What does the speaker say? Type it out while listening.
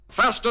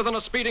Faster than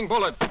a speeding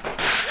bullet.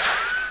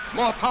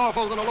 More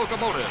powerful than a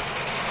locomotive.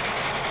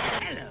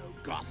 Hello,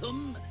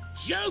 Gotham.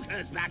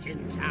 Joker's back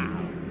in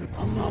town.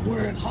 I'm not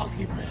wearing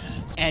hockey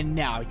pads. And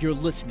now you're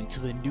listening to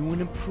the new and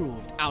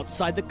improved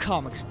Outside the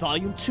Comics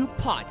Volume 2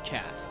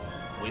 podcast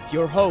with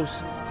your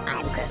host,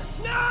 I'm Groot.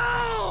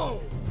 No!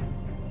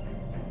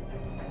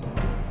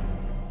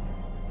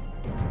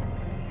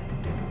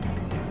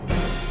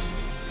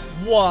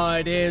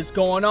 What is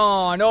going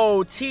on,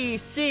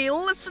 OTC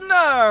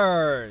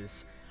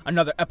listeners?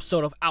 Another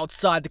episode of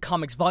Outside the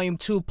Comics Volume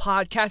 2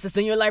 podcast is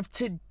in your life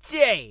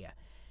today.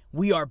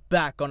 We are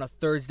back on a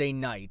Thursday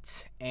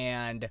night,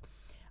 and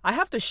I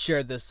have to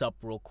share this up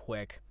real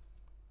quick.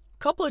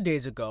 A couple of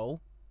days ago,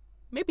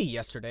 maybe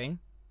yesterday,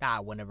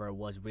 whenever it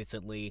was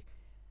recently,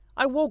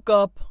 I woke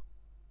up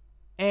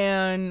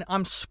and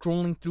I'm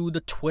scrolling through the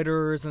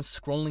Twitters and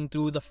scrolling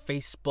through the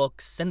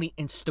Facebooks and the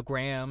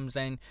Instagrams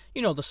and,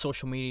 the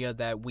social media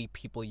that we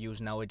people use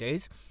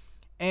nowadays.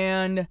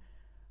 And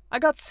I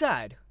got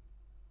sad.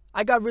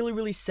 I got really,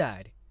 really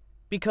sad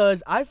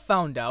because I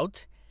found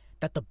out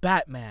that the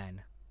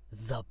Batman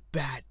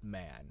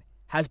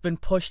has been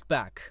pushed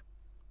back.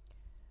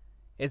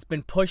 It's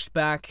been pushed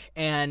back,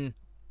 and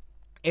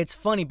it's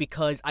funny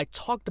because I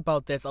talked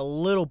about this a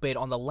little bit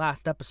on the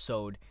last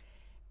episode,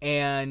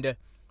 and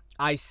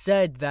I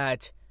said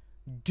that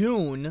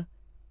Dune,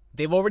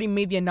 they've already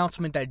made the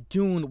announcement that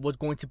Dune was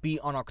going to be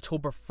on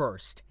October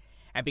 1st.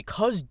 And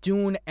because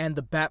Dune and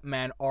the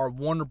Batman are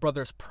Warner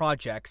Brothers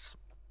projects,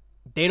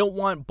 they don't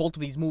want both of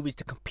these movies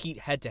to compete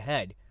head to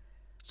head.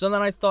 So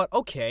then I thought,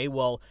 okay,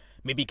 well,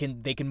 maybe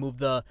they can move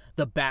the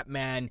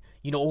Batman,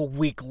 a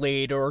week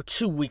later or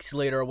 2 weeks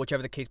later or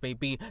whichever the case may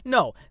be.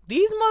 No,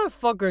 these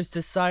motherfuckers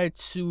decided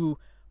to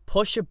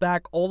push it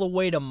back all the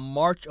way to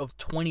March of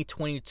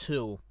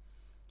 2022.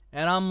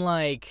 And I'm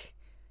like,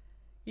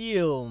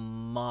 you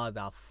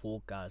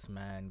motherfuckers,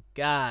 man.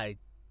 God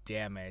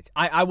damn it.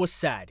 I was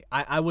sad.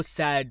 I was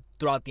sad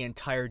throughout the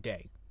entire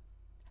day.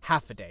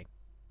 Half a day.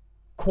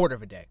 Quarter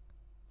of a day.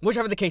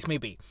 Whichever the case may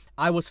be.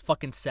 I was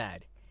fucking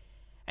sad.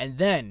 And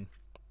then,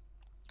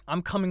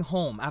 I'm coming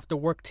home after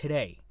work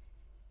today.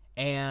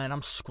 And I'm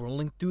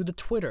scrolling through the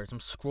Twitters. I'm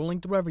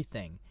scrolling through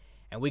everything.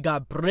 And we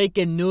got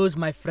breaking news,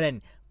 my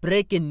friend.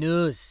 Breaking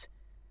news.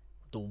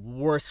 The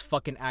worst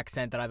fucking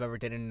accent that I've ever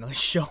did in a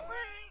show.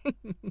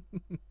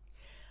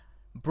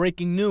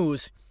 Breaking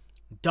news.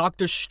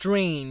 Doctor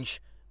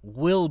Strange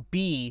will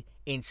be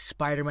in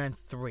Spider-Man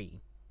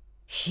 3.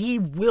 He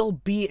will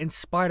be in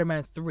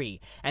Spider-Man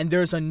 3. And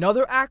there's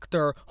another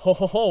actor,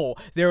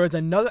 there is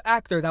another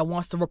actor that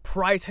wants to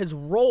reprise his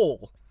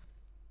role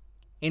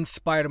in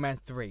Spider-Man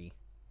 3.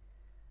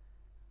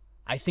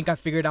 I think I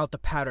figured out the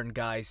pattern,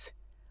 guys.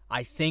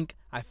 I think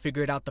I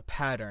figured out the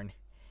pattern.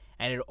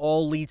 And it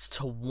all leads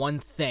to one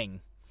thing,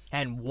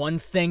 and one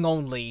thing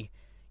only.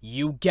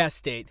 You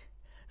guessed it.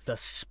 The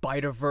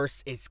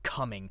Spider-Verse is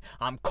coming.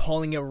 I'm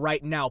calling it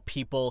right now,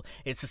 people.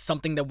 This is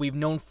something that we've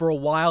known for a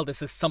while.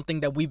 This is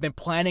something that we've been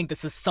planning.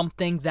 This is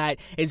something that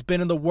has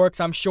been in the works,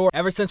 I'm sure,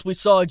 ever since we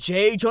saw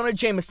J. Jonah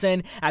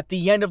Jameson at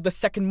the end of the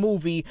second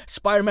movie,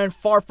 Spider-Man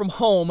Far From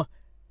Home.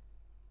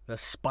 The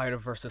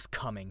Spider-Verse is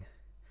coming.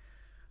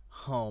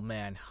 Oh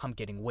man, I'm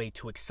getting way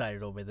too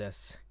excited over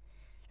this.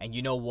 And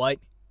you know what?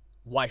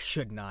 Why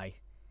shouldn't I?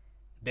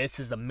 This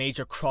is a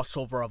major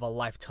crossover of a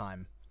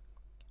lifetime.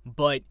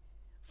 But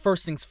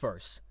first things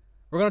first,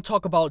 we're going to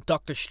talk about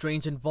Doctor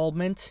Strange's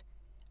involvement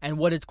and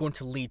what it's going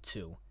to lead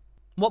to,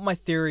 what my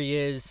theory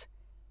is,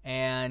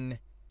 and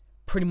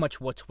pretty much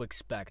what to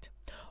expect.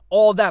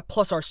 All that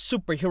plus our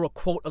superhero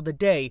quote of the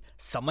day,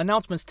 some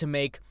announcements to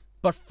make,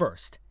 but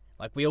first,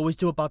 like we always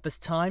do about this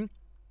time,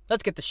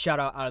 let's get the shout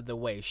out of the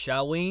way,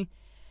 shall we?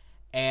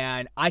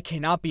 And I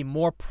cannot be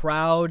more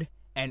proud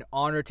and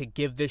honored to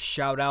give this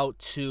shout out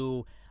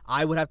to,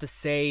 I would have to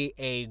say,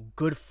 a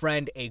good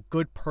friend, a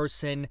good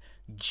person,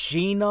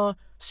 Gina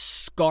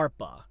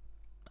Scarpa.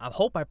 I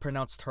hope I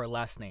pronounced her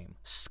last name,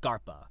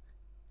 Scarpa.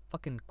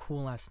 Fucking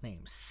cool last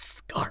name,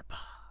 Scarpa.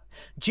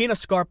 Gina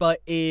Scarpa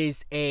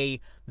is a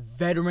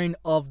veteran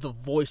of the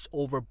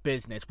voiceover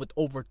business with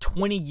over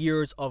 20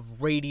 years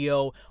of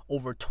radio,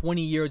 over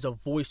 20 years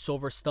of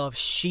voiceover stuff.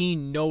 She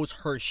knows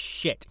her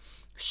shit.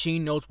 She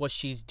knows what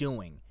she's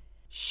doing.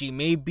 She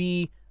may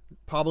be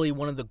probably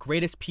one of the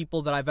greatest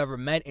people that I've ever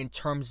met in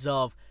terms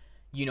of,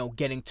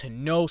 getting to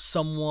know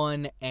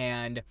someone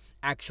and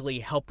actually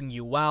helping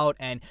you out.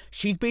 And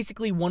she's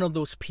basically one of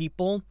those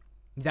people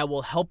that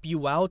will help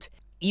you out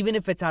even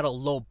if it's at a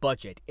low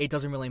budget. It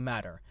doesn't really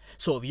matter.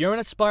 So if you're an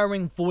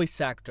aspiring voice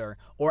actor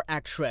or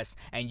actress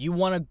and you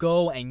want to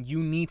go and you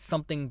need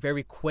something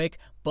very quick,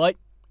 but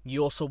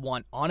you also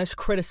want honest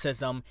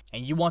criticism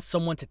and you want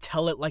someone to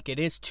tell it like it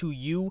is to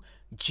you,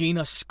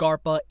 Gina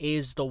Scarpa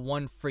is the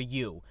one for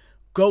you.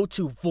 Go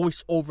to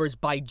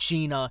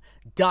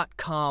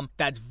voiceoversbygina.com.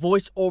 That's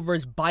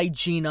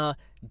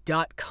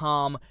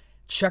voiceoversbygina.com.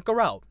 Check her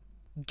out.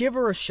 Give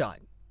her a shot.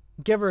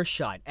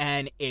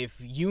 And if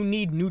you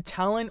need new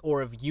talent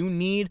or if you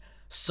need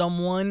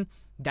someone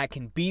that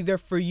can be there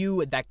for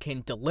you, that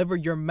can deliver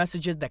your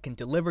messages, that can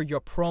deliver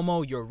your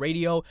promo, your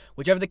radio,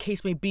 whichever the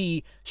case may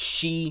be,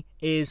 she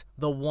is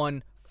the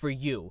one for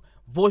you.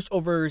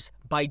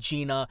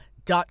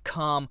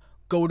 voiceoversbygina.com.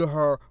 Go to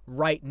her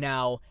right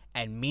now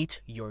and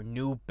meet your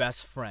new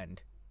best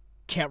friend.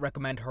 Can't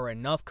recommend her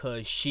enough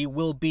because she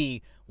will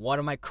be one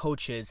of my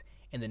coaches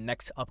in the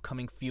next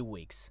upcoming few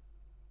weeks.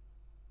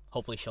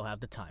 Hopefully she'll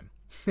have the time.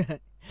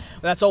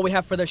 That's all we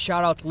have for the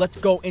shout-outs. Let's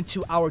go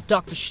into our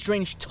Doctor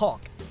Strange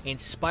talk in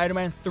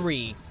Spider-Man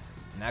 3.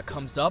 And that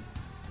comes up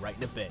right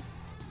in a bit.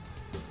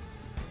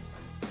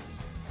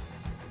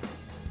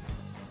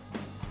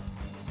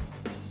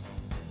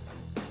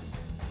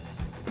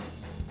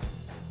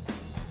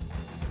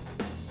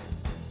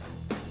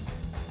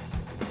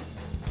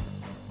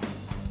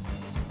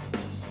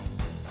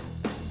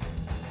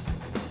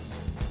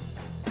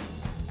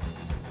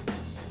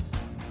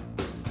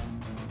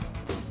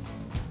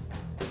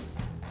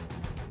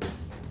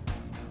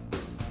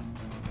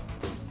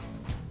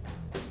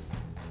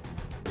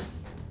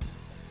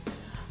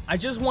 I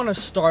just want to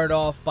start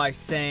off by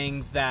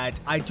saying that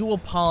I do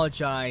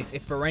apologize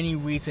if for any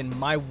reason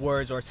my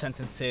words or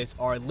sentences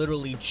are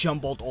literally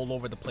jumbled all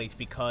over the place,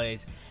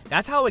 because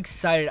that's how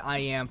excited I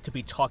am to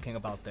be talking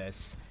about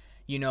this.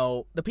 You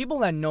know, the people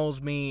that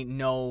knows me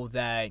know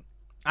that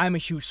I'm a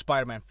huge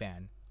Spider-Man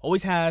fan.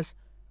 Always has,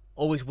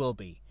 always will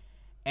be.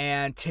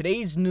 And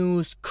today's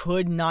news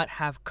could not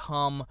have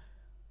come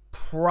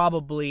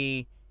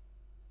probably...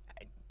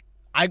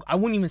 I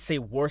wouldn't even say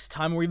worse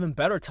time or even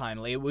better time.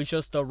 Like, it was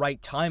just the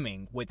right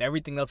timing with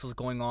everything else was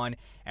going on.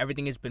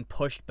 Everything has been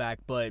pushed back,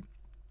 but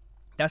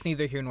that's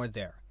neither here nor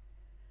there.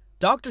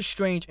 Doctor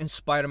Strange in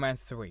Spider-Man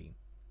 3.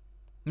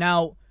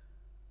 Now,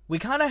 we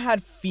kind of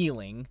had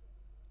feeling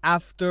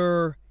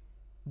after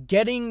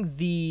getting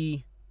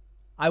the,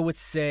 I would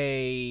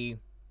say,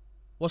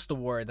 what's the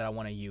word that I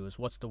want to use?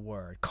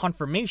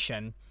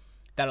 Confirmation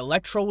that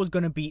Electro was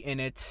going to be in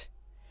it.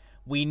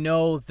 We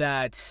know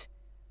that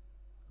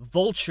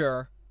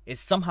Vulture is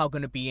somehow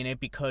going to be in it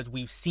because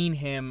we've seen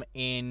him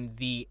in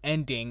the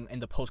ending, in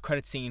the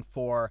post-credit scene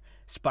for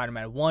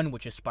Spider-Man 1,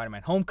 which is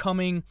Spider-Man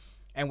Homecoming,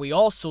 and we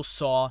also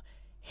saw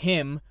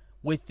him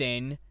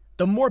within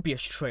the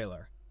Morbius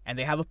trailer, and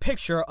they have a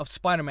picture of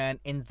Spider-Man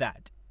in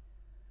that.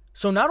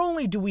 So not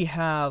only do we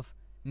have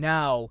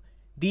now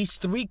these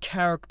three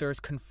characters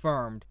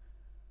confirmed,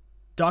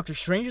 Doctor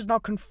Strange is now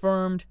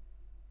confirmed,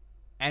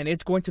 and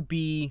it's going to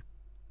be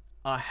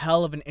a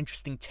hell of an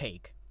interesting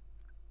take.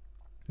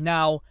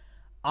 Now,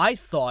 I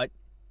thought,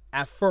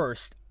 at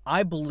first,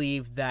 I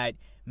believed that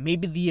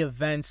maybe the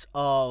events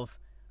of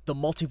the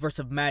Multiverse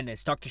of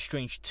Madness, Doctor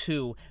Strange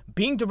 2,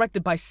 being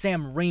directed by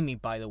Sam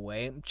Raimi, by the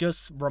way,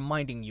 just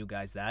reminding you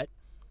guys that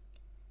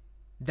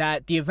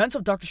the events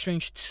of Doctor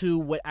Strange 2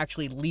 would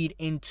actually lead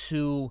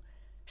into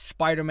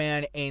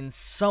Spider-Man in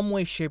some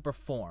way, shape, or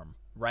form,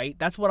 right?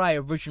 That's what I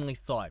originally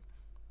thought.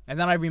 And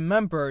then I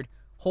remembered,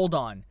 hold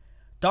on,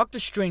 Doctor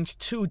Strange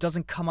 2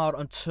 doesn't come out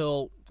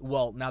until,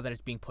 well, now that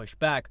it's being pushed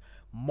back,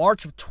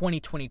 March of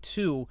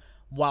 2022,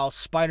 while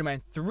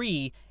Spider-Man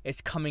 3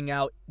 is coming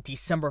out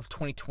December of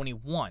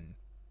 2021.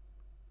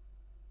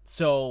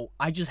 So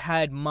I just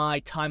had my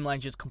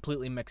timeline just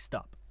completely mixed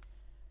up.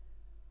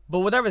 But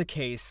whatever the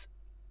case,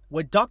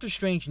 with Doctor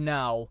Strange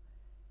now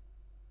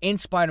in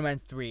Spider-Man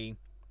 3,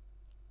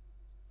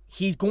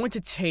 he's going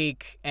to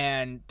take,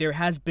 and there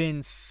has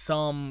been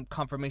some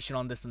confirmation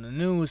on this in the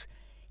news,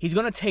 he's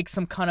going to take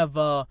some kind of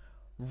a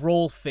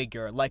role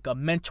figure, like a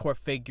mentor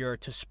figure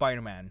to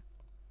Spider-Man.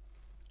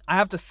 I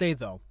have to say,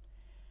 though,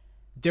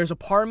 there's a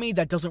part of me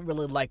that doesn't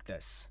really like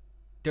this.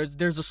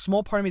 There's a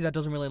small part of me that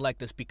doesn't really like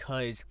this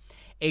because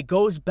it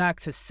goes back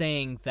to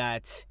saying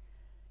that,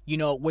 you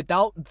know,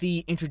 without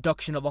the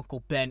introduction of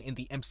Uncle Ben in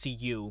the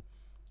MCU,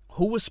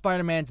 who was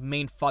Spider-Man's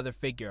main father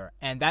figure?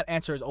 And that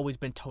answer has always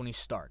been Tony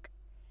Stark.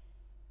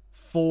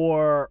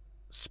 For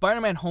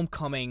Spider-Man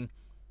Homecoming,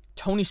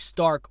 Tony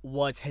Stark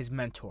was his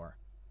mentor.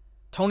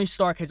 Tony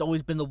Stark has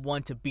always been the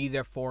one to be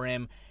there for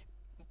him.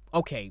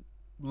 Okay,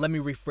 let me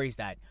rephrase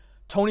that.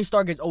 Tony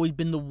Stark has always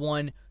been the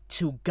one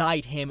to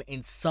guide him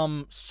in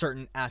some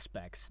certain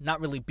aspects.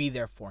 Not really be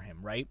there for him,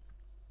 right?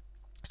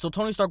 So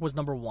Tony Stark was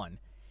number one.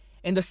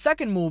 In the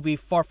second movie,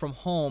 Far From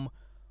Home,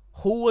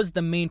 who was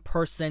the main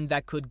person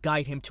that could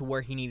guide him to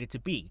where he needed to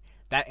be?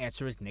 That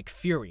answer is Nick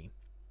Fury.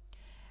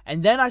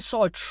 And then I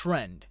saw a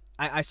trend.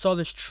 I saw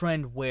this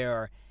trend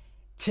where,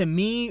 to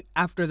me,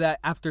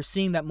 after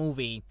seeing that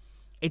movie,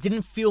 it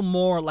didn't feel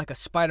more like a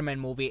Spider-Man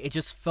movie. It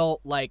just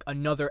felt like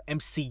another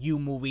MCU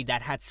movie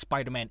that had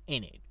Spider-Man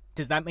in it.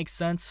 Does that make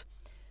sense?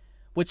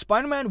 With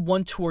Spider-Man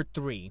 1, 2, or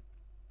 3,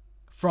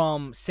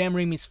 from Sam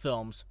Raimi's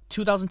films,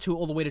 2002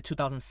 all the way to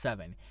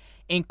 2007,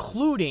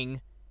 including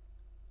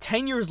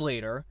 10 years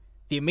later,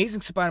 The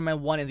Amazing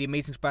Spider-Man 1 and The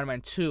Amazing Spider-Man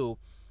 2,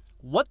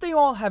 what they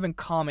all have in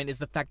common is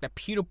the fact that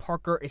Peter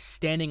Parker is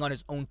standing on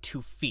his own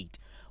 2 feet.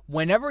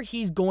 Whenever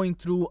he's going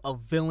through a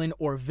villain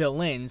or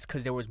villains,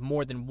 because there was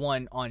more than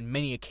one on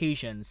many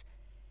occasions,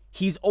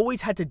 he's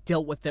always had to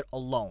deal with it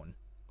alone.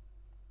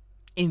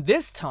 In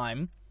this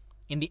time,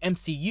 in the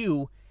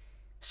MCU,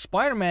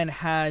 Spider-Man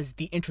has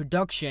the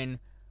introduction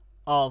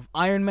of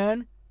Iron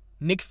Man,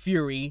 Nick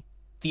Fury,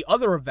 the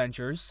other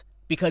Avengers,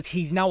 because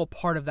he's now a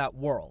part of that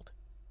world.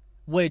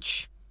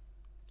 Which,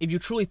 if you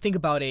truly think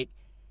about it,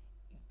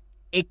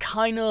 it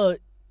kind of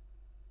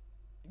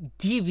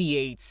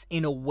deviates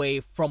in a way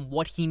from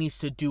what he needs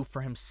to do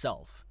for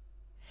himself.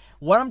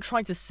 What I'm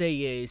trying to say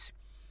is,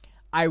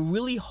 I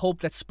really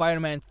hope that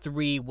Spider-Man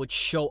 3 would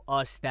show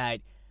us that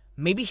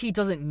maybe he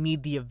doesn't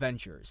need the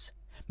Avengers.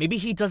 Maybe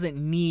he doesn't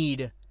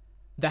need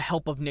the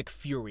help of Nick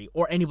Fury,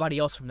 or anybody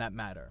else from that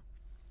matter.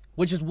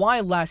 Which is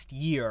why last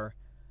year,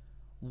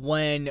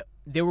 when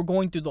they were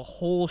going through the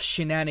whole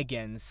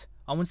shenanigans,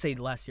 I wouldn't say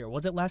last year,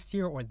 was it last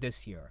year or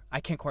this year? I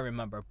can't quite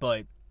remember,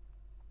 but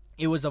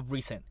it was of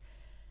recent.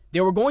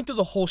 They were going through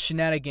the whole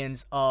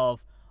shenanigans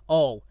of,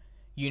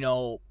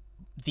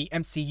 the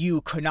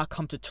MCU could not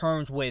come to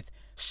terms with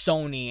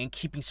Sony and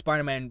keeping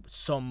Spider-Man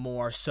some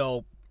more,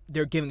 so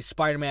they're giving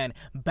Spider-Man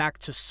back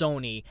to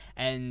Sony,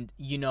 and,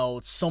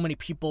 so many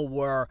people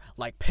were,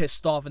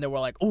 pissed off, and they were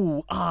like,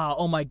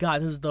 oh my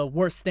god, this is the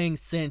worst thing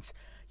since,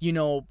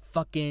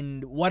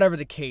 fucking whatever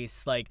the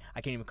case, I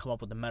can't even come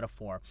up with a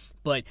metaphor,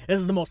 but this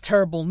is the most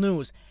terrible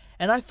news.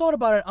 And I thought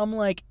about it, I'm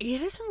like,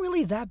 it isn't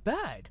really that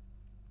bad.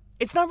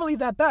 It's not really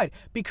that bad,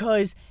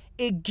 because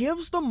it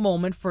gives the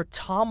moment for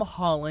Tom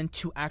Holland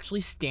to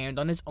actually stand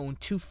on his own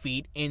 2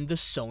 feet in the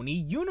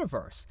Sony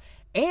universe.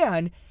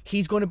 And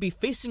he's going to be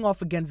facing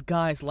off against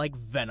guys like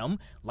Venom,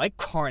 like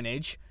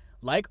Carnage,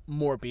 like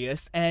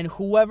Morbius, and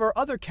whoever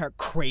other character,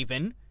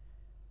 Kraven,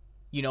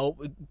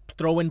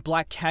 throw in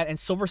Black Cat and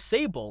Silver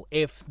Sable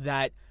if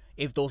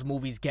those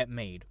movies get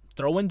made.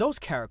 Throw in those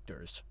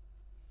characters.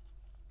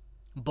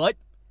 But,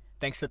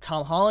 thanks to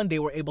Tom Holland, they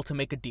were able to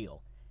make a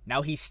deal.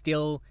 Now he's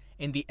still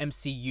in the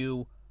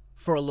MCU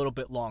for a little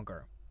bit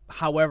longer.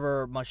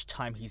 However much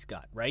time he's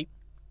got, right?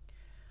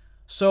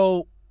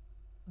 So,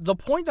 the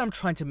point I'm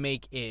trying to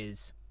make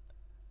is,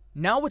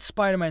 now with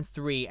Spider-Man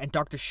 3 and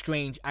Doctor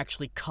Strange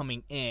actually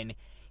coming in,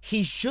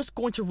 he's just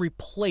going to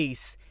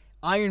replace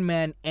Iron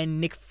Man and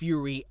Nick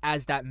Fury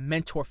as that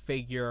mentor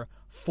figure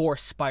for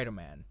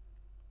Spider-Man.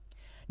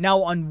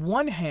 Now, on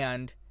one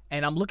hand,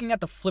 and I'm looking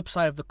at the flip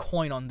side of the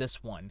coin on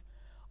this one,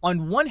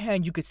 on one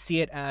hand, you could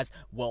see it as,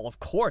 well, of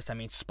course,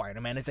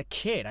 Spider-Man is a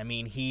kid.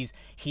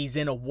 He's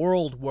in a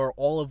world where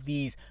all of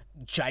these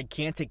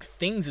gigantic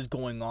things is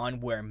going on,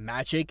 where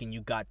magic, and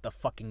you got the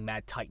fucking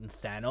Mad Titan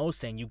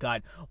Thanos, and you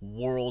got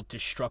world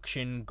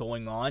destruction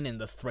going on,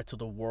 and the threat to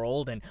the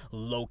world, and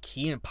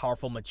low-key and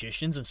powerful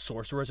magicians and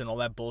sorcerers and all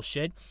that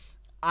bullshit.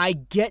 I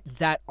get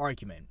that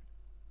argument.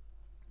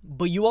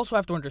 But you also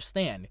have to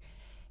understand,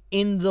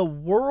 in the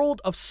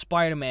world of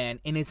Spider-Man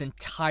in its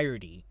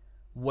entirety,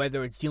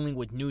 whether it's dealing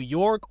with New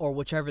York or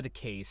whichever the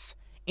case,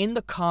 in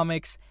the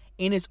comics,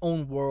 in his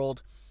own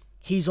world,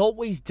 he's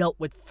always dealt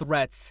with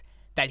threats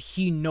that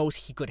he knows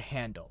he could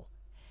handle.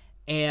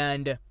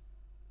 And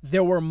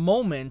there were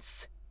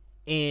moments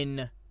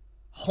in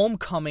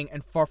Homecoming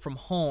and Far From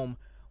Home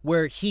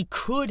where he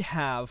could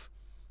have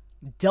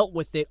dealt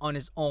with it on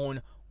his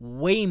own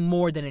way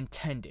more than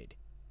intended,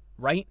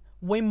 right?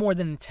 Way more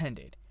than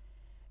intended.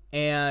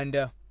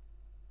 And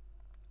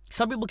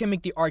some people can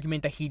make the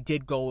argument that he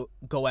did go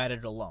at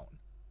it alone.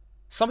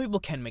 Some people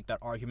can make that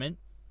argument.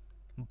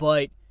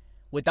 But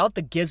without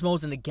the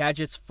gizmos and the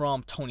gadgets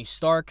from Tony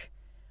Stark,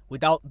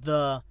 without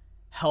the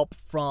help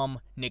from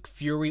Nick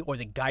Fury or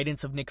the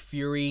guidance of Nick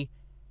Fury,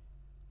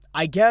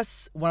 I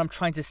guess what I'm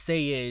trying to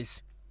say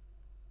is,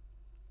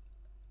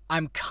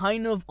 I'm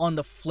kind of on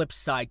the flip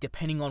side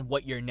depending on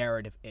what your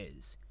narrative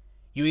is.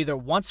 You either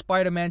want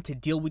Spider-Man to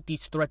deal with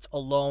these threats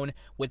alone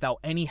without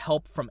any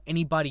help from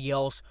anybody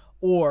else,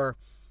 or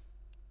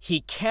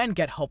he can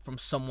get help from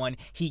someone,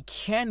 he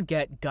can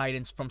get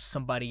guidance from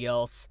somebody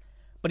else,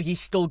 but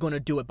he's still going to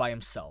do it by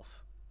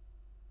himself.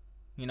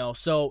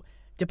 So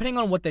depending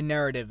on what the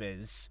narrative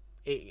is,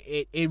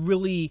 it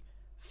really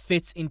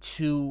fits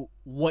into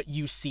what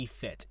you see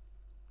fit.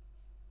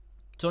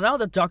 So now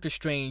that Doctor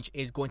Strange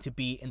is going to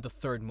be in the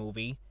third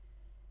movie,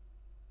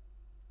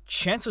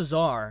 chances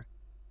are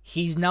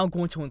he's now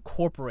going to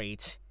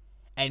incorporate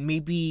and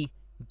maybe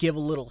give a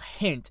little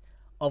hint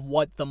of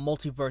what the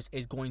multiverse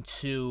is going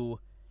to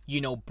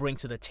bring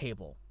to the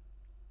table.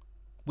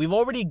 We've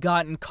already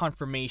gotten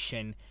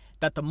confirmation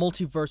that the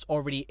multiverse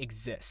already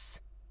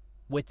exists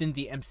within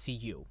the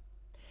MCU.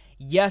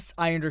 Yes,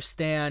 I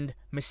understand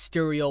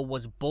Mysterio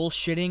was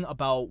bullshitting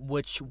about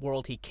which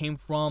world he came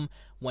from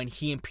when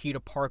he and Peter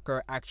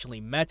Parker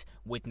actually met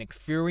with Nick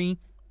Fury.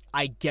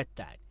 I get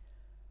that.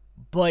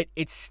 But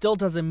it still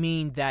doesn't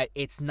mean that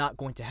it's not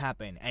going to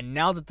happen. And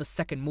now that the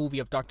second movie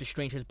of Doctor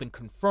Strange has been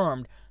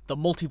confirmed, the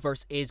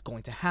multiverse is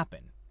going to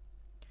happen.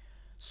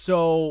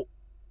 So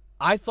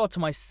I thought to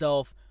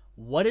myself,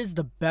 what is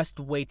the best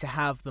way to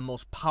have the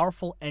most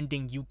powerful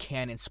ending you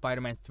can in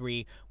Spider-Man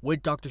 3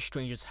 with Doctor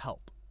Strange's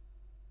help?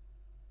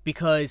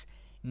 Because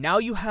now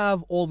you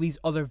have all these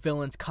other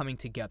villains coming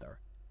together.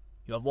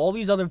 You have all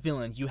these other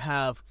villains. You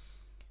have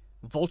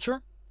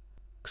Vulture,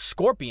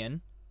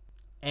 Scorpion,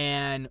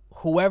 and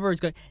whoever is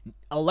going...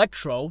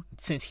 Electro,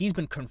 since he's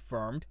been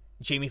confirmed.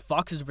 Jamie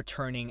Foxx is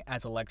returning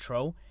as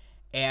Electro.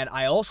 And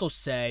I also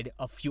said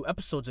a few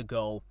episodes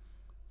ago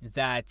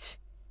that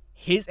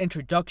his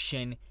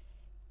introduction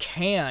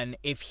can,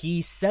 if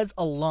he says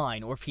a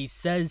line or if he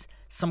says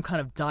some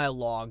kind of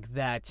dialogue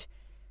that,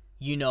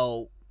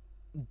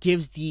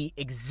 gives the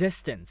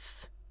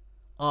existence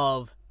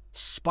of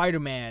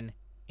Spider-Man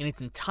in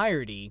its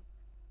entirety,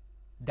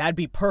 that'd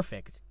be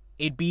perfect.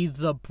 It'd be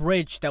the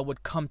bridge that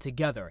would come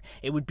together.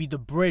 It would be the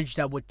bridge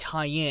that would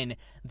tie in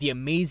the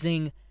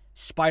Amazing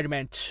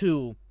Spider-Man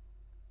 2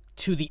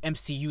 to the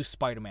MCU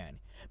Spider-Man.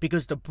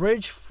 Because the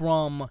bridge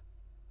from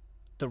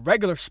the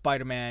regular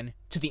Spider-Man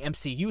to the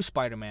MCU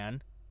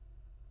Spider-Man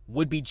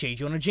would be J.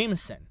 Jonah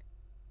Jameson.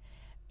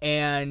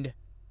 And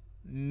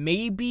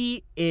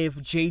maybe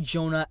if J.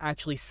 Jonah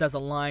actually says a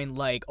line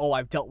like, oh,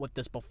 I've dealt with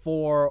this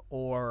before,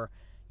 or,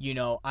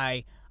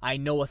 I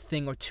know a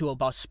thing or two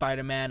about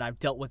Spider-Man, I've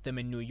dealt with them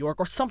in New York,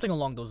 or something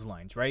along those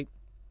lines, right?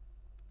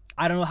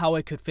 I don't know how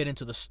it could fit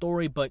into the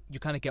story, but you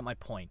kind of get my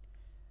point.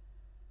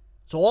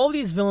 So all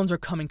these villains are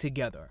coming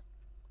together,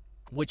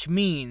 which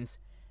means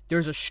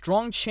there's a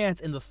strong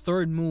chance in the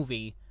third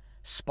movie,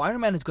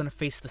 Spider-Man is going to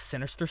face the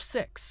Sinister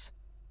Six.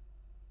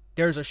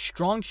 There's a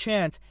strong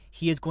chance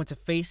he is going to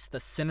face the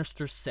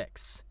Sinister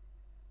Six.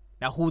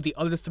 Now, who the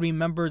other three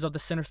members of the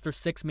Sinister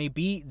Six may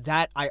be,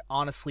 that I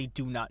honestly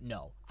do not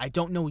know. I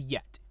don't know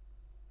yet.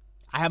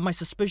 I have my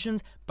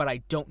suspicions, but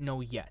I don't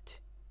know yet.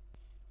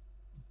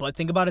 But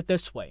think about it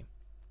this way.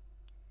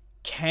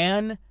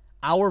 Can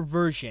our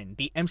version,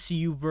 the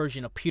MCU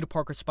version of Peter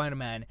Parker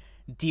Spider-Man,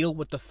 deal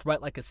with the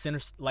threat like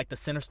the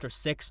Sinister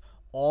Six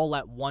all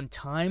at one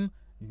time?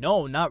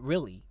 No, not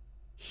really.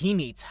 He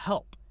needs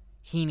help.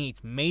 He needs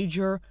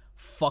major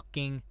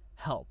fucking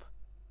help.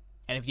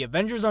 And if the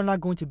Avengers are not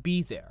going to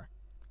be there,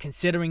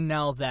 considering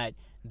now that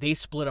they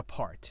split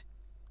apart,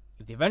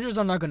 if the Avengers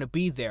are not going to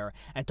be there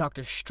and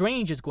Doctor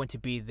Strange is going to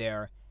be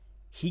there,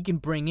 he can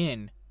bring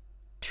in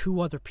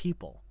two other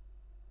people.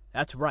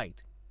 That's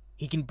right.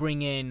 He can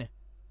bring in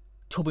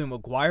Tobey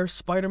Maguire's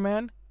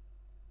Spider-Man,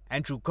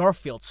 Andrew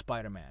Garfield's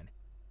Spider-Man.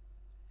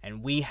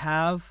 And we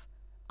have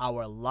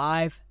our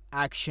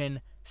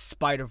live-action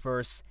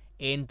Spider-Verse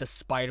in the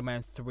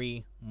Spider-Man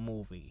 3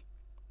 movie.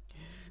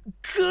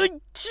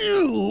 Good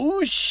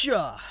douche!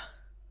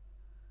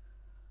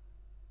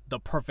 The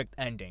perfect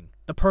ending.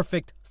 The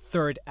perfect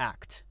third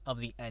act of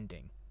the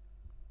ending.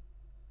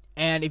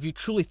 And if you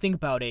truly think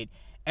about it,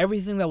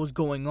 everything that was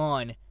going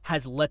on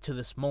has led to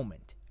this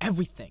moment.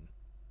 Everything.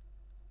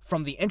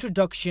 From the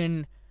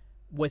introduction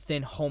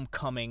within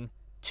Homecoming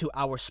to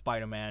our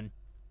Spider-Man,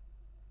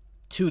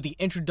 to the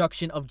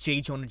introduction of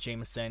J. Jonah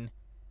Jameson,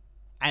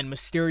 and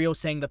Mysterio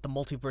saying that the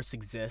multiverse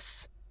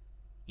exists,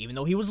 even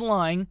though he was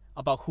lying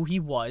about who he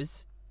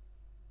was,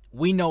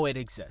 we know it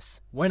exists.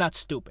 We're not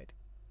stupid.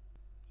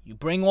 You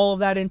bring all of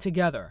that in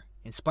together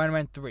in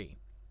Spider-Man 3,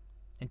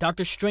 and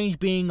Doctor Strange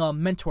being a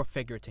mentor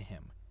figure to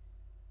him.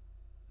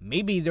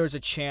 Maybe there's a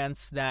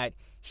chance that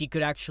he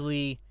could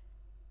actually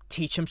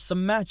teach him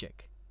some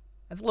magic.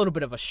 That's a little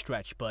bit of a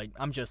stretch, but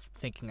I'm just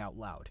thinking out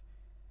loud.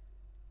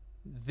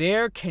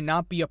 There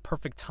cannot be a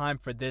perfect time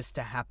for this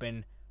to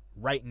happen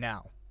right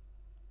now.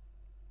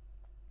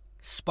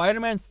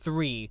 Spider-Man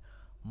 3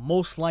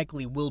 most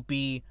likely will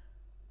be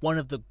one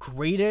of the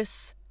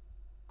greatest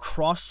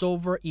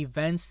crossover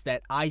events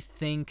that I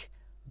think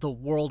the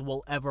world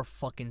will ever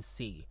fucking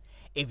see.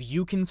 If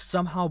you can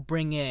somehow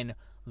bring in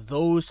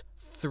those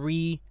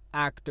three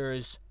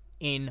actors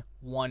in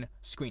one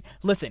screen.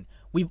 Listen,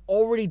 we've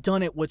already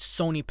done it with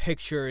Sony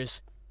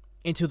Pictures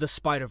Into the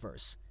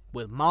Spider-Verse,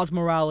 with Miles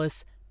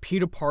Morales,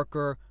 Peter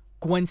Parker,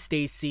 Gwen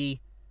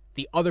Stacy,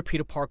 the other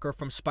Peter Parker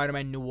from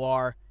Spider-Man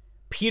Noir,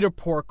 Peter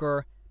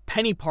Parker,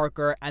 Penny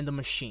Parker, and the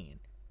Machine.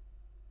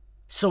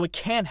 So it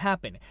can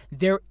happen.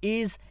 There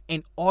is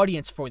an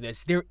audience for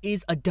this. There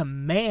is a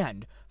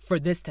demand for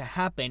this to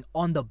happen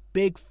on the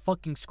big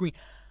fucking screen.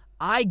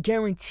 I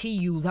guarantee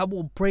you that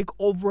will break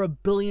over $1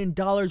 billion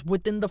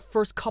within the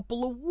first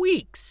couple of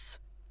weeks.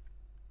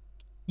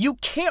 You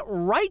can't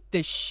write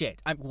this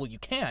shit. Well, you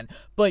can,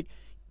 but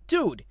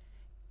dude,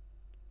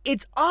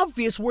 it's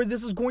obvious where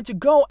this is going to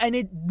go, and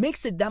it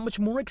makes it that much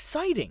more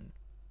exciting.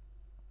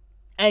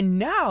 And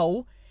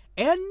now,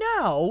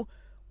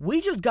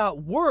 we just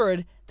got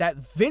word that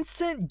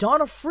Vincent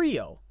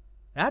D'Onofrio,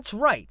 that's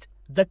right,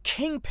 the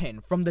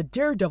Kingpin from the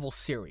Daredevil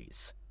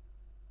series,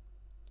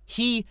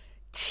 he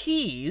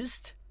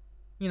teased,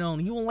 he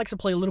likes to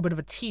play a little bit of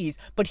a tease,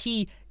 but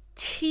he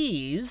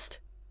teased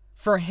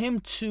for him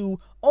to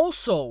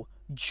also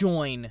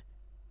join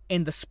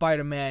in the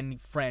Spider-Man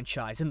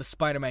franchise, in the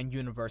Spider-Man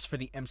universe for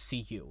the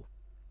MCU.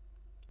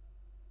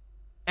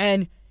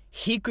 And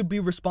he could be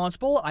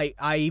responsible,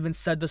 I even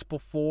said this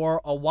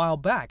before a while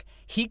back,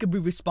 he could be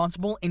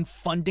responsible in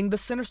funding the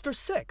Sinister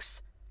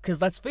Six.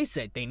 Because let's face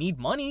it, they need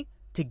money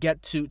to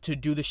get to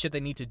do the shit they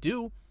need to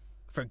do.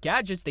 For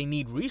gadgets, they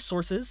need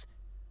resources.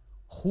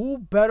 Who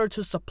better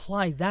to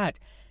supply that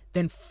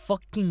than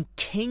fucking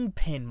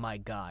Kingpin, my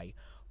guy?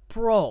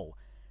 Bro,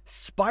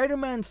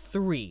 Spider-Man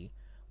 3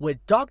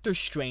 with Doctor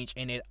Strange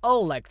in it,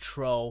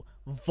 Electro,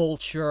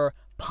 Vulture,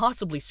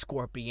 possibly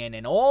Scorpion,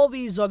 and all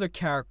these other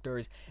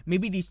characters,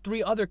 maybe these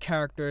 3 other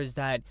characters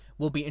that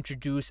will be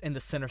introduced in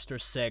the Sinister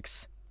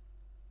Six.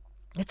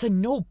 It's a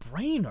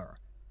no-brainer.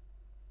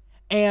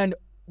 And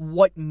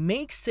what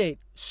makes it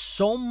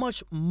so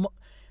much,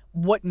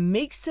 what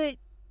makes it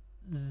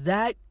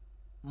that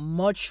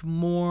much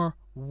more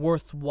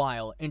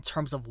worthwhile in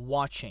terms of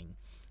watching,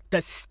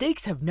 the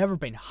stakes have never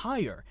been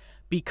higher,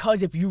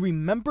 because if you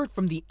remembered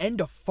from the end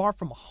of Far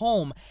From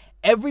Home,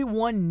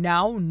 everyone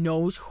now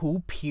knows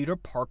who Peter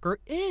Parker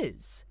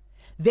is.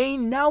 They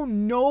now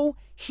know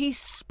he's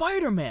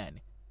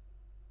Spider-Man,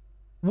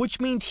 which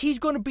means he's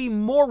going to be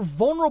more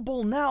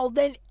vulnerable now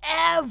than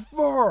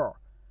ever.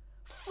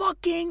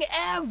 Fucking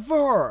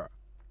ever.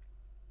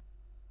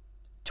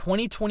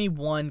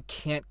 2021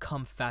 can't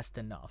come fast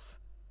enough.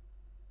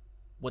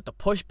 With the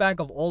pushback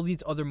of all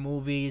these other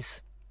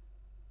movies,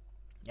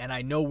 and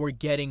I know we're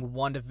getting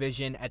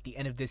WandaVision at the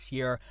end of this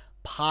year,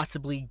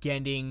 possibly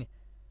getting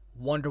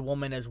Wonder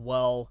Woman as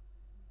well.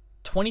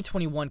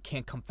 2021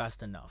 can't come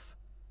fast enough.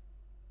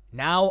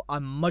 Now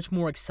I'm much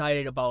more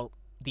excited about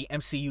the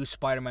MCU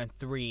Spider-Man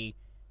 3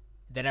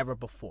 than ever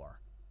before.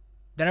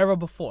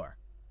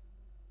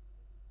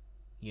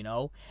 You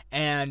know?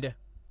 And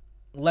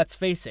let's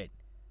face it,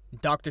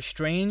 Doctor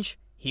Strange,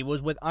 he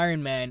was with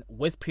Iron Man,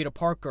 with Peter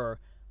Parker,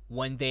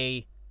 when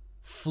they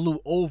flew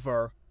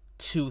over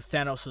to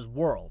Thanos'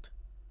 world.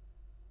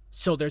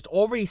 So there's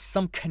already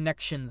some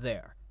connection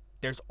there.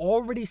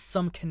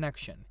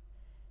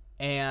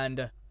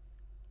 And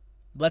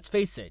let's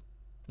face it,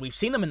 we've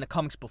seen them in the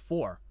comics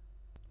before.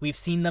 We've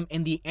seen them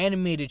in the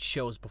animated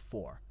shows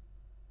before.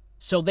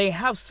 So they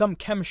have some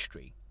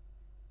chemistry.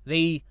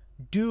 They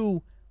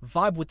do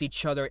vibe with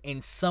each other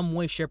in some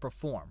way, shape, or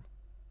form.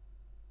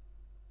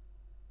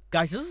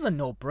 Guys, this is a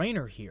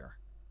no-brainer here.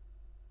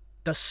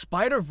 The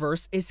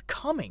Spider-Verse is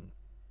coming.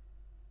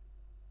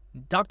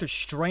 Doctor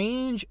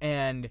Strange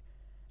and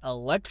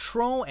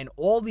Electro and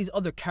all these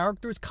other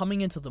characters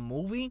coming into the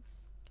movie.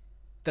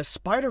 The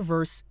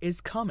Spider-Verse is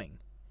coming.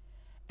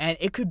 And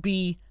it could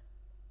be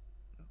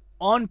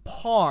on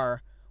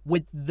par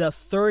with the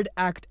 3rd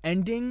act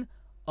ending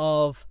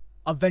of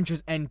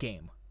Avengers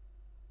Endgame,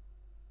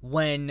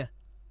 when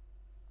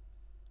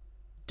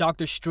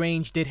Doctor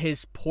Strange did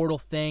his portal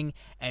thing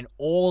and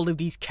all of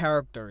these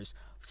characters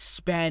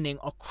spanning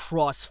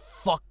across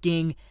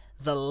fucking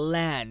the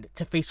land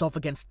to face off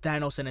against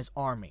Thanos and his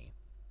army.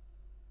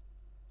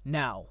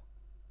 Now,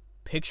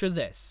 picture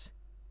this.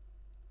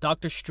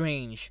 Doctor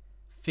Strange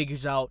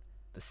figures out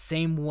the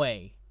same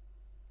way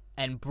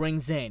and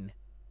brings in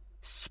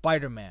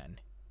Spider-Man,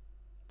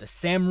 the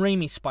Sam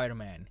Raimi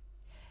Spider-Man,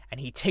 and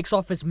he takes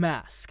off his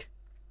mask,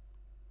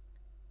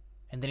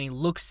 and then he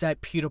looks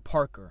at Peter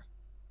Parker.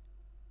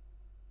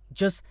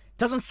 Just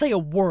doesn't say a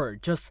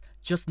word, just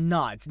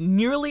nods,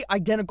 nearly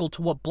identical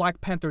to what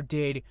Black Panther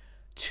did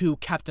to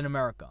Captain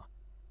America.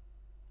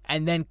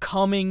 And then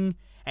coming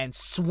and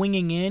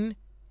swinging in,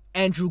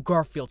 Andrew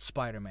Garfield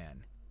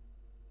Spider-Man.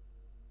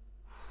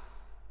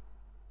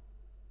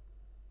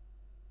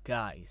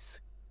 Guys,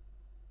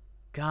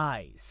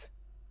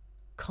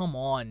 come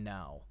on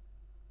now.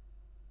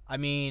 I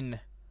mean,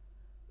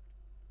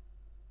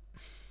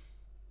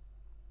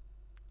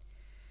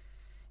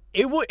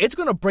 it's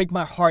gonna break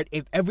my heart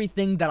if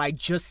everything that I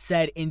just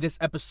said in this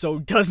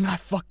episode does not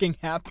fucking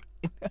happen.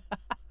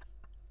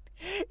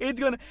 It's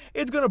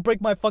gonna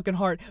break my fucking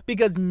heart,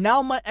 because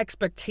now my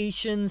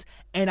expectations,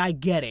 and I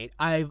get it,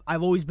 I've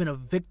always been a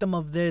victim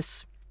of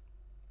this,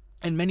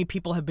 and many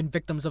people have been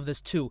victims of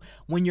this too.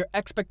 When your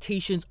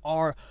expectations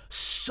are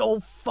so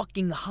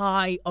fucking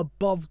high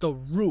above the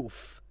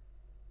roof,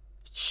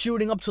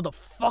 shooting up to the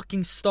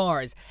fucking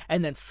stars,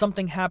 and then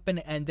something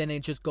happened, and then it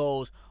just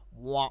goes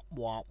wah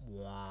wah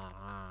wah.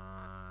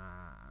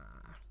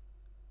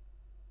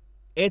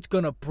 It's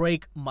gonna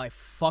break my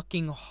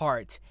fucking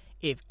heart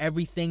if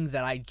everything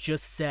that I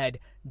just said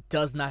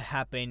does not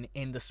happen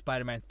in the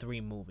Spider-Man 3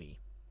 movie.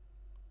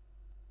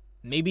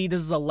 Maybe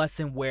this is a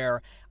lesson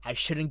where I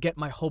shouldn't get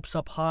my hopes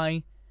up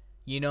high,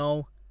 you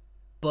know?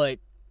 But,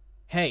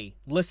 hey,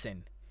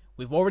 listen,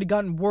 we've already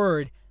gotten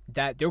word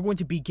that they're going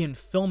to begin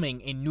filming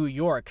in New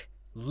York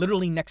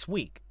literally next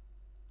week.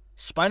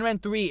 Spider-Man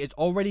 3 is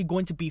already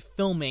going to be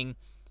filming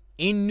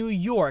in New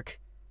York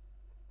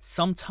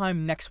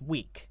sometime next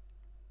week.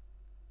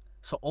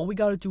 So all we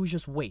gotta do is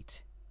just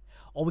wait.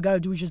 All we gotta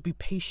do is just be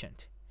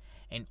patient.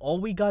 And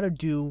all we gotta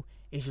do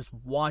is just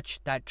watch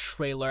that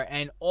trailer.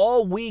 And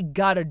all we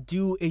gotta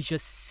do is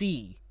just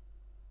see.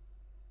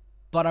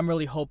 But I'm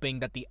really hoping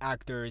that the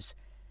actors,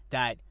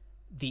 that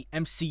the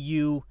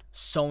MCU,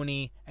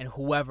 Sony, and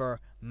whoever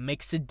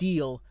makes a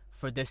deal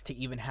for this to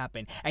even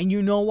happen. And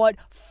you know what?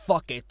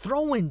 Fuck it.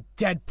 Throw in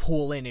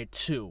Deadpool in it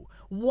too.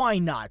 Why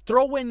not?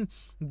 Throw in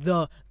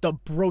the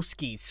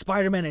broskies,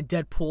 Spider-Man and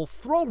Deadpool.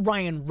 Throw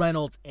Ryan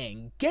Reynolds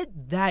in. Get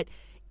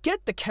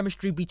the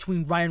chemistry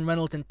between Ryan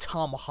Reynolds and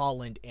Tom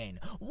Holland in.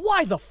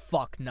 Why the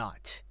fuck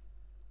not?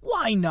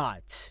 Why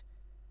not?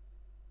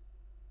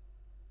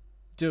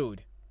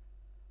 Dude,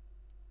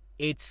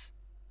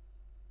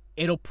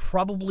 it'll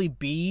probably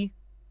be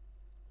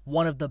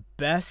one of the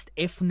best,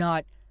 if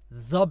not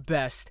the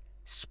best,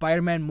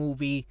 Spider-Man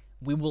movie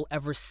we will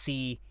ever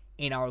see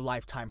in our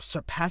lifetime.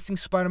 Surpassing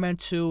Spider-Man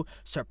 2,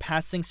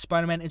 surpassing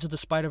Spider-Man Into the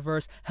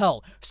Spider-Verse,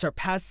 hell,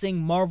 surpassing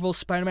Marvel's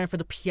Spider-Man for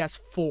the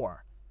PS4.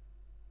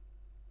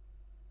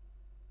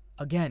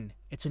 Again,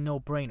 it's a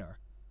no-brainer.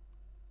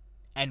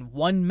 And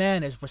one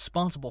man is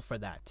responsible for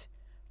that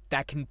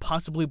can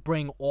possibly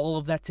bring all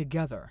of that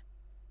together.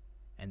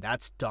 And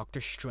that's Doctor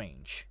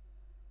Strange.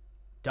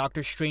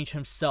 Doctor Strange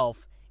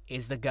himself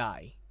is the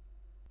guy.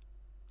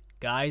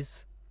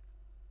 Guys,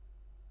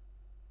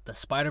 the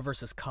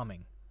Spider-Verse is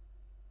coming.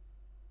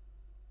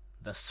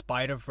 The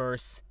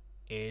Spider-Verse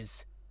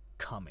is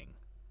coming.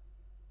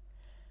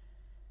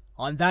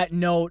 On that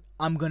note,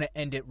 I'm going to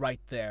end it right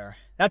there.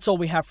 That's all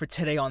we have for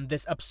today on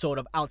this episode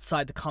of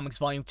Outside the Comics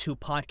Volume 2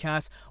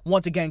 podcast.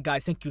 Once again,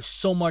 guys, thank you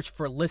so much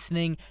for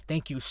listening.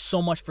 Thank you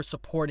so much for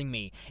supporting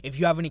me. If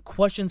you have any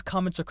questions,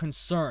 comments, or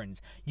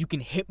concerns, you can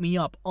hit me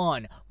up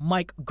on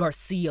Mike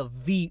Garcia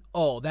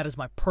VO. That is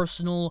my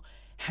personal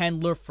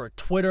handler for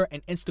Twitter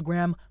and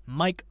Instagram,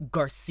 Mike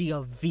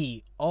Garcia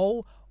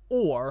VO,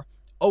 or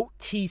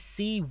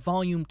OTC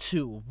Volume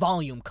 2.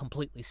 Volume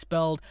completely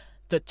spelled.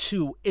 The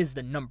 2 is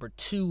the number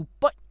 2,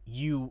 but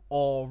you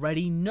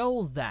already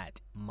know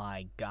that,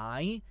 my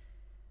guy.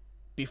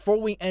 Before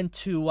we end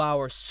to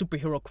our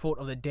superhero quote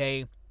of the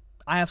day,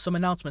 I have some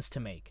announcements to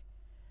make.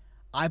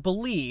 I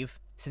believe,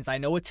 since I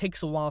know it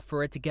takes a while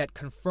for it to get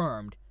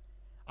confirmed,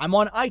 I'm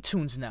on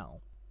iTunes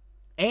now.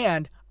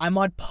 And I'm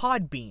on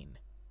Podbean.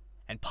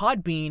 And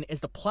Podbean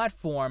is the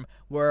platform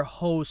where it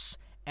hosts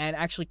and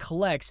actually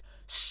collects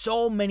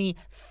so many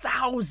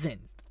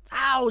thousands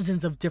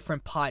of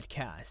different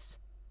podcasts.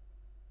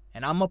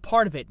 And I'm a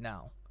part of it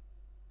now.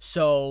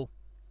 So,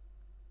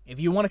 if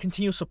you want to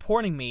continue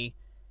supporting me,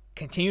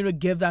 continue to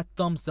give that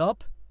thumbs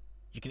up.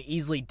 You can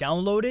easily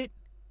download it.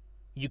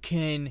 You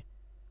can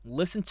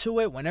listen to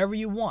it whenever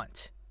you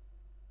want.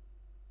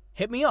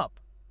 Hit me up.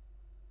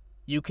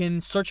 You can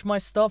search my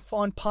stuff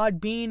on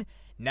Podbean,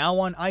 now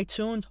on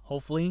iTunes,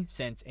 hopefully,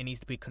 since it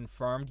needs to be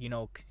confirmed. You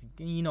know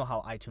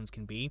how iTunes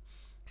can be.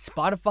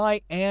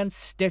 Spotify and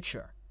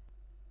Stitcher.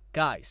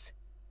 Guys,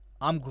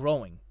 I'm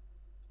growing.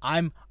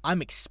 I'm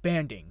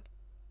expanding.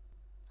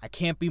 I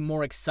can't be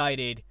more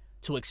excited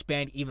to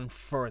expand even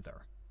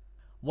further.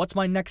 What's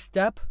my next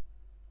step?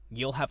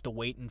 You'll have to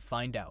wait and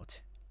find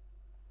out.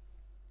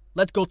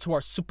 Let's go to our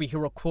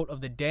superhero quote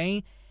of the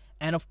day.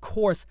 And of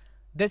course,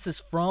 this is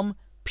from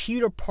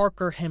Peter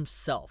Parker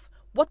himself.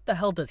 What the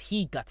hell does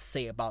he got to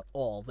say about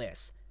all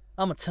this?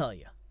 I'm gonna tell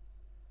you.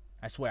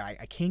 I swear,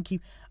 I can't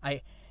keep...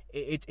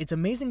 It's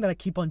amazing that I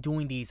keep on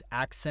doing these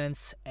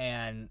accents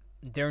and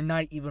they're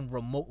not even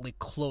remotely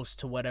close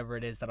to whatever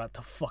it is that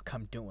the fuck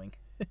I'm doing.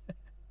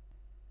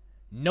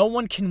 No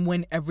one can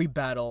win every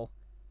battle,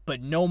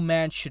 but no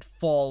man should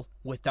fall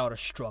without a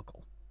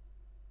struggle.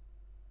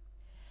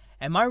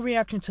 And my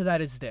reaction to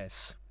that is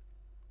this.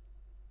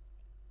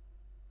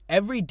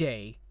 Every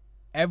day,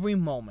 every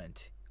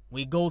moment,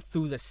 we go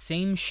through the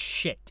same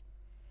shit,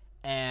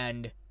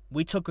 and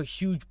we took a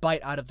huge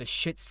bite out of the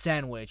shit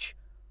sandwich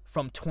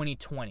from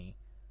 2020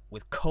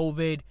 with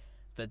COVID,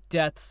 the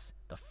deaths,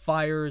 the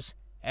fires,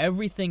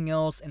 everything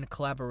else in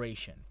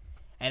collaboration,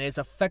 and it's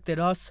affected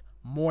us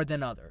more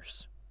than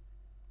others.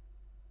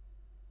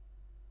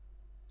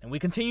 And we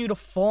continue to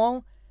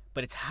fall,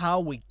 but it's how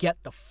we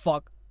get the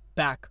fuck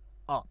back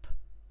up.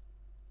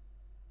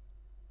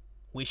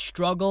 We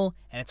struggle,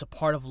 and it's a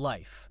part of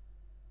life.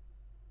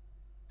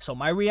 So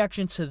my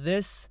reaction to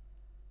this,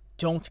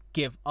 don't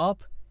give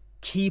up,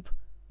 keep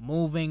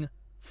moving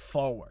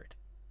forward.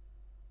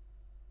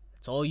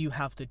 That's all you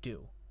have to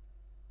do.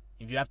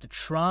 If you have to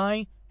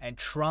try and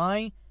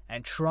try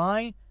and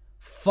try,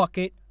 fuck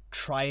it,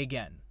 try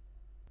again.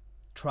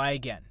 Try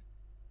again.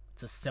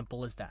 It's as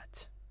simple as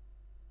that.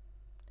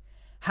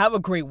 Have a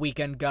great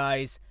weekend,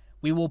 guys.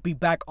 We will be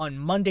back on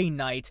Monday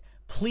night.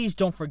 Please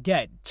don't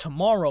forget,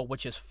 tomorrow,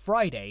 which is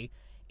Friday,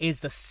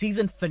 is the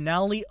season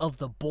finale of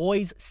The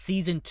Boys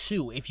Season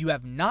 2. If you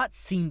have not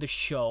seen the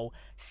show,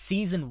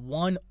 Season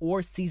 1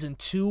 or Season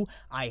 2,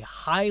 I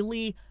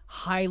highly,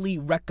 highly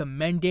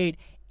recommend it.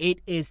 It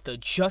is the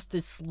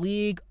Justice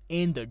League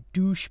in the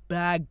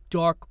douchebag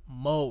dark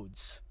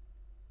modes.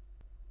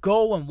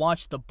 Go and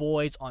watch The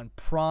Boys on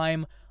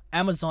Prime,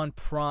 Amazon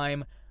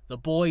Prime, The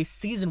Boys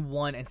Season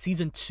 1 and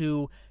Season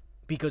 2,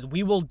 because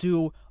we will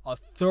do a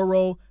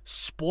thorough,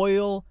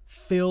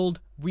 spoil-filled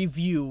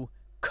review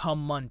come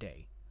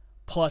Monday.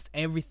 Plus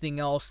everything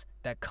else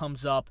that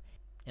comes up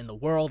in the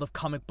world of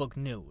comic book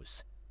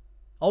news.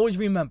 Always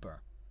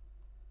remember,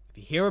 if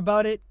you hear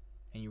about it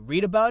and you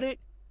read about it,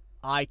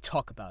 I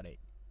talk about it.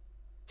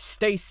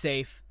 Stay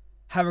safe.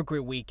 Have a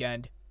great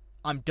weekend.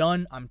 I'm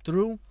done. I'm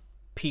through.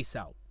 Peace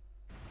out.